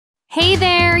Hey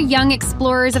there, young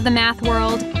explorers of the math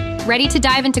world. Ready to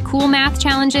dive into cool math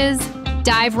challenges?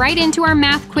 Dive right into our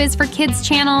Math Quiz for Kids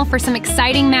channel for some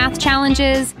exciting math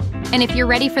challenges. And if you're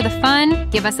ready for the fun,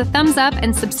 give us a thumbs up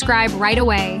and subscribe right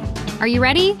away. Are you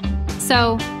ready?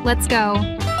 So, let's go.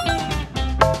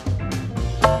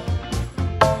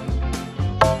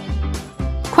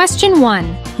 Question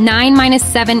 1. 9 minus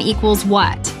 7 equals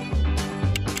what?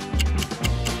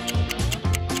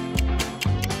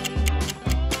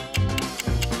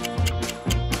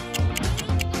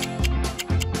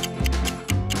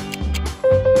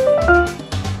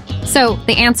 So,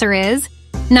 the answer is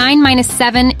 9 minus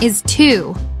 7 is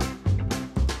 2.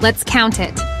 Let's count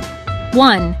it.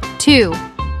 1, 2.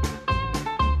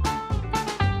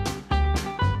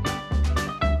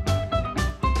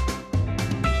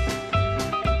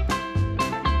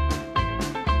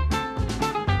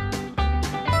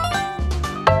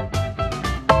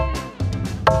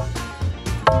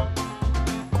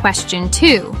 Question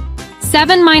 2.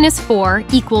 7 minus 4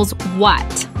 equals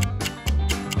what?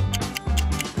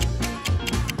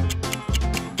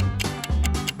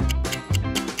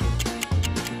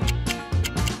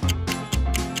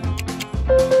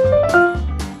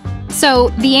 So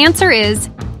the answer is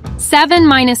 7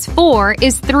 minus 4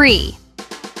 is 3.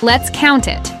 Let's count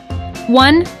it.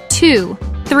 1, 2,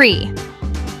 3.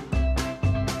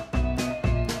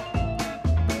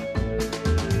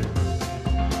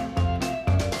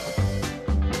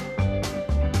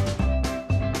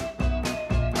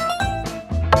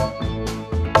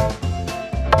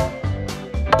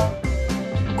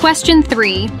 Question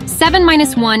 3. 7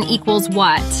 minus 1 equals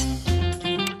what?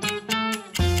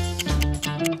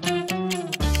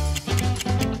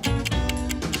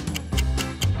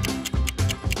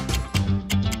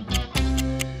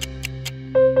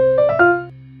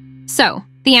 So,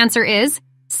 the answer is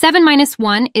 7 minus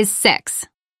 1 is 6.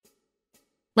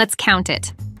 Let's count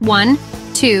it. 1,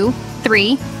 2,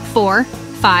 3, 4,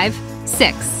 5,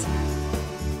 6.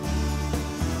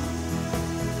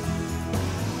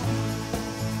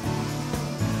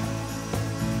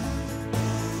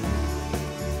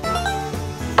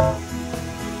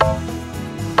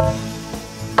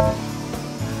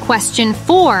 Question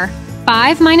 4.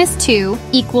 5 minus 2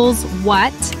 equals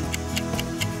what?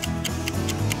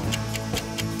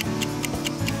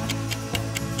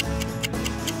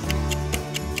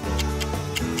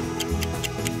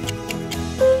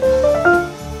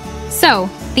 So,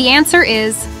 the answer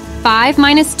is 5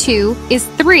 minus 2 is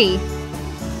 3.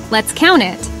 Let's count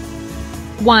it.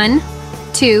 1,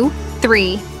 2,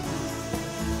 3.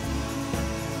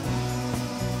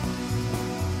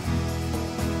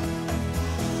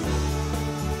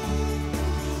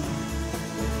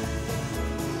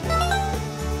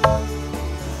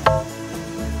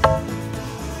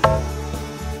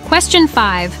 Question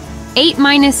 5. 8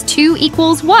 minus 2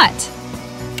 equals what?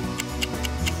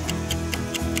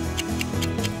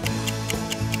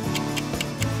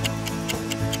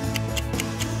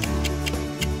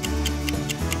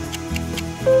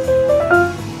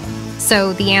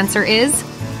 So the answer is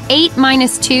 8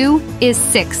 minus 2 is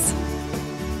 6.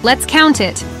 Let's count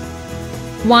it.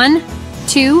 1,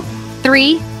 2,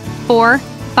 3, 4,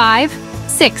 5,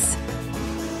 6.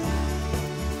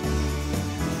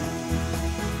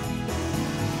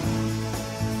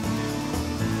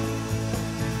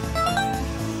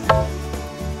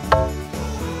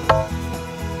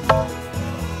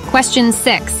 Question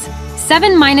 6.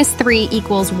 7 minus 3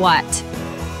 equals what?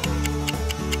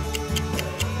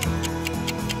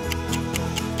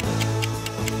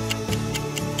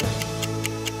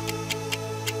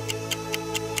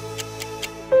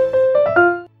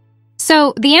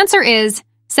 So the answer is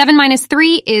 7 minus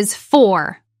 3 is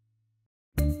 4.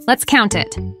 Let's count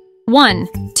it. 1,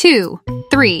 2,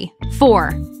 3,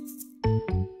 4.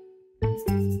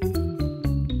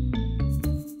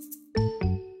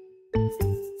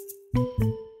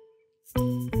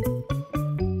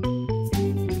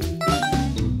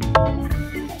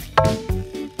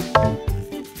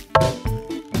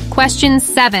 Question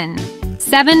 7.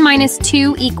 7 minus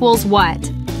 2 equals what?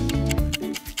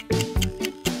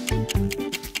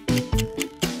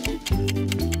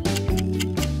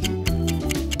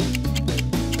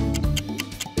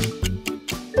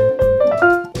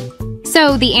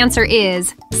 So the answer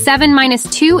is 7 minus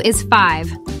 2 is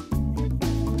 5.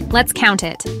 Let's count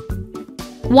it.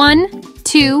 1,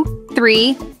 2,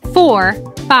 3, 4,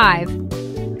 5.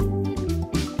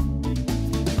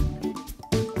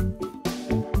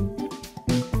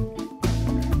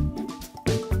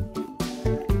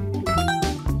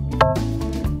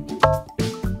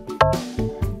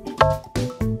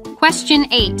 Question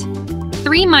 8.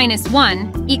 3 minus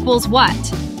 1 equals what?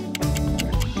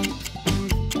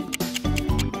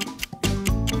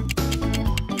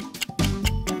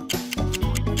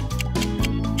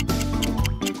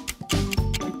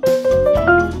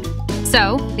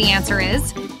 The answer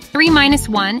is 3 minus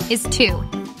 1 is 2.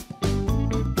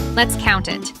 Let's count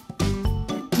it.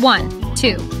 1,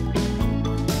 2.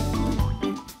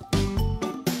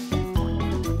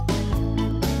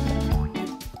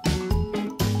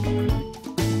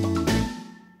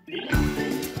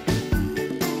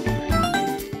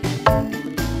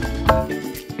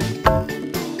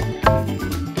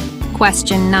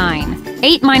 Question 9.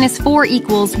 8 minus 4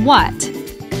 equals what?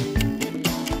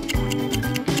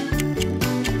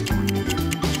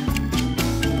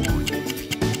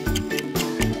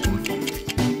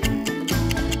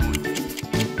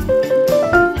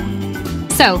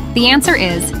 So, the answer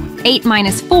is 8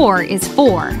 minus 4 is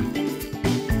 4.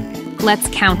 Let's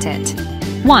count it.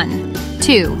 1,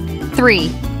 2, 3,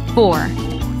 4.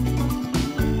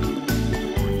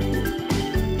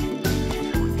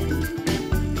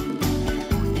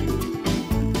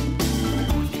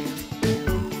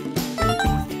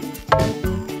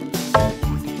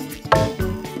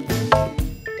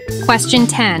 Question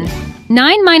 10.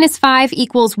 9 minus 5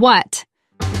 equals what?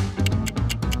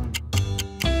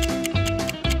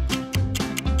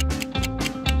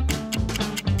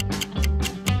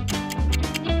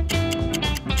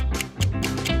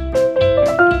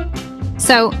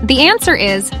 So, the answer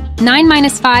is 9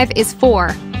 minus 5 is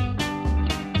 4.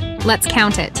 Let's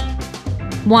count it.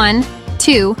 1,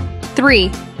 2, 3,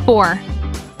 4.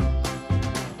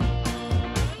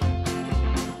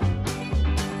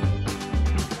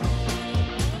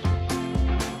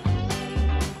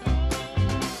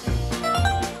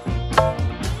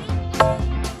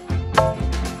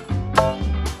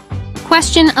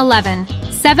 Question 11.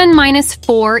 7 minus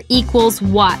 4 equals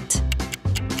what?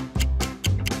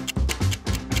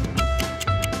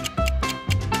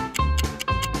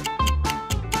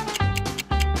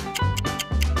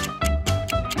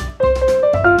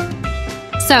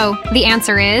 So, the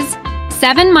answer is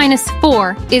 7 minus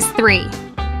 4 is 3.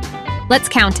 Let's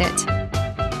count it.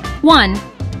 1,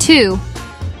 2,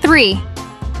 3.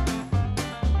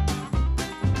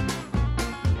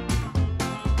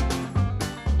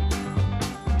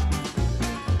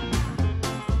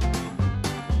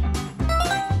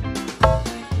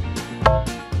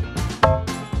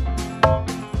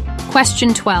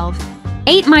 Question 12.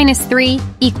 8 minus 3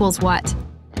 equals what?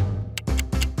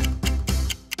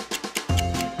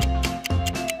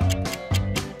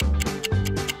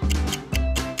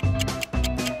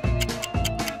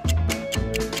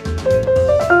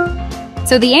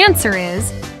 So the answer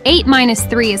is 8 minus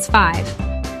 3 is 5.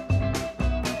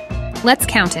 Let's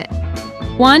count it.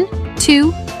 1,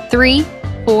 2, 3,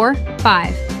 4,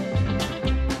 5.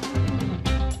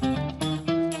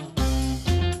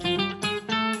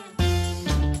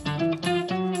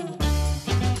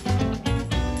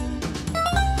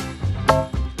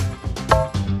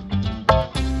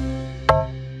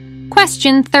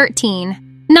 Question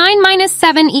 13. 9 minus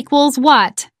 7 equals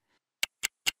what?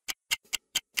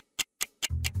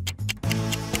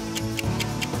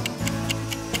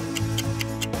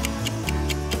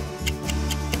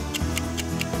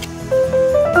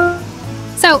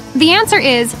 So, the answer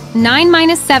is 9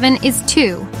 minus 7 is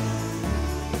 2.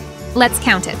 Let's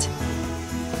count it.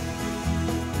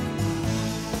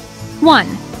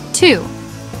 1, 2.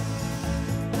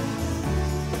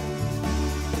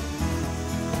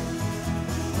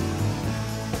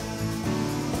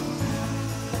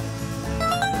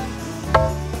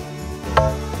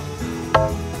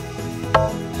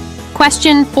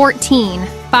 Question 14.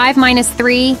 5 minus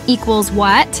 3 equals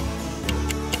what?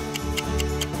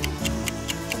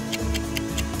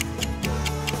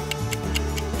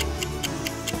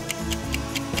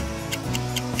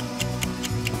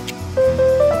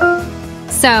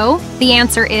 So, the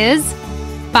answer is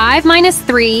 5 minus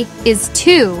 3 is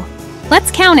 2. Let's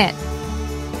count it.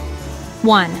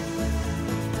 1,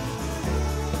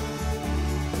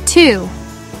 2.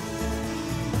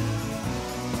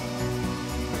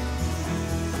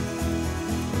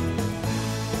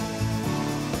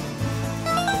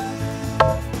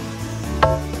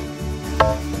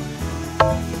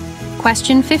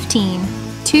 Question 15.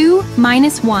 2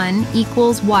 minus 1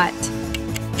 equals what?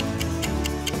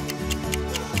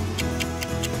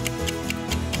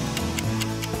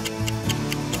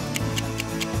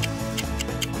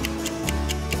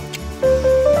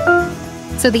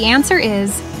 So the answer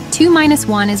is 2 minus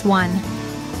 1 is 1.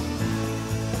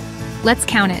 Let's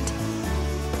count it.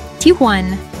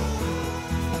 1.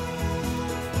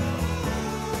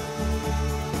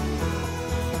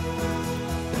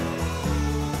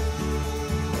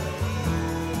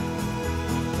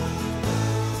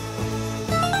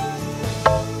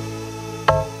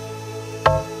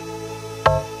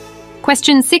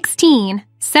 Question 16.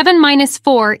 7 minus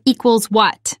 4 equals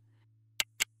what?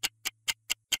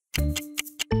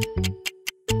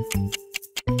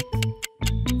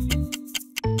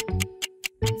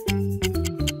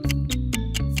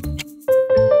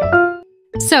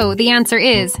 So the answer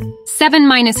is 7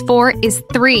 minus 4 is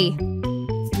 3.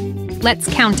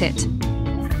 Let's count it.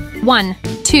 1,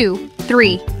 2,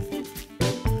 3.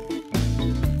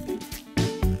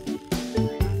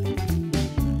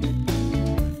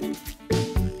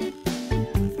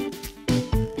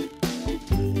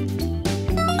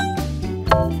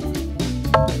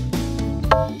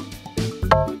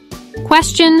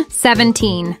 Question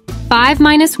 17. 5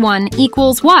 minus 1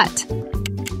 equals what?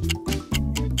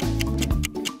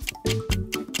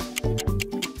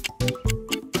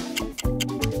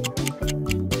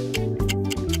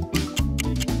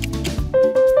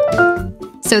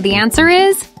 So the answer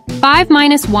is 5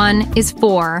 minus 1 is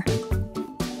 4.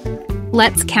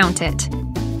 Let's count it.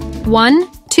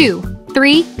 1, 2,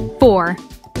 3, 4.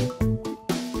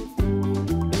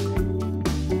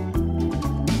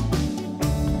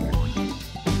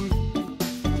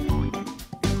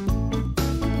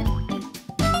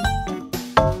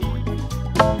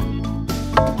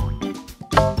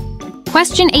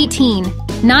 Question 18.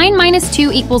 9 minus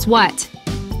 2 equals what?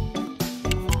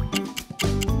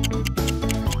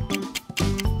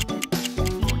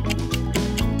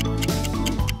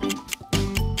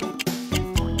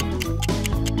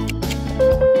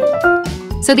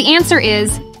 So the answer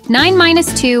is 9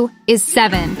 minus 2 is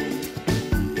 7.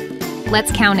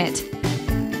 Let's count it.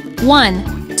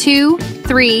 1, 2,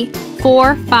 3,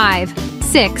 4, 5,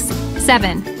 6,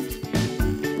 7.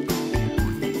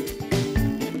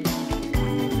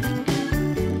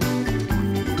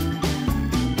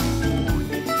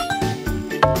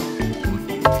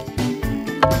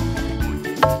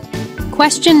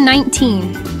 Question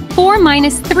 19. 4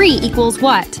 minus 3 equals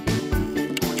what?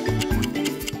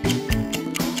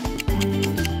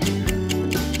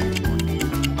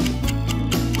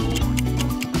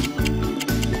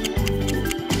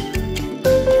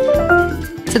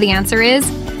 So the answer is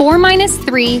 4 minus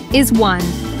 3 is 1.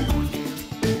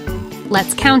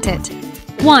 Let's count it.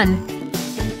 1.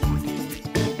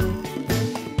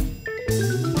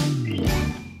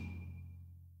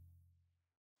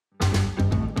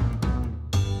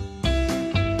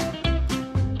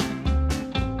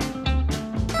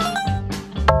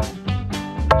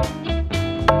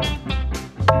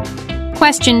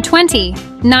 Question 20.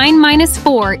 9 minus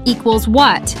 4 equals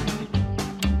what?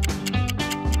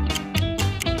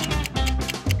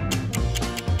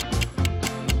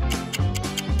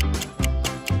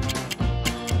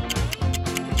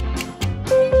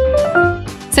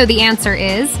 So the answer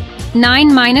is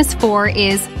 9 minus 4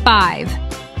 is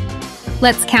 5.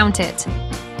 Let's count it.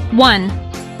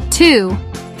 1, 2,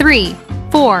 3,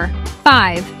 4,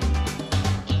 5.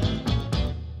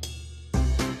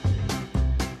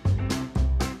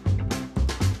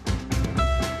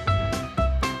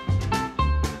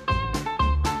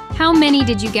 How many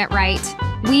did you get right?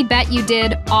 We bet you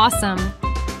did awesome.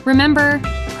 Remember,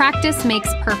 practice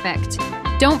makes perfect.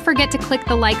 Don't forget to click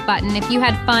the like button if you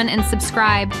had fun and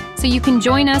subscribe so you can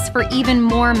join us for even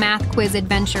more math quiz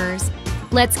adventures.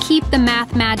 Let's keep the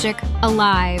math magic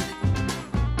alive.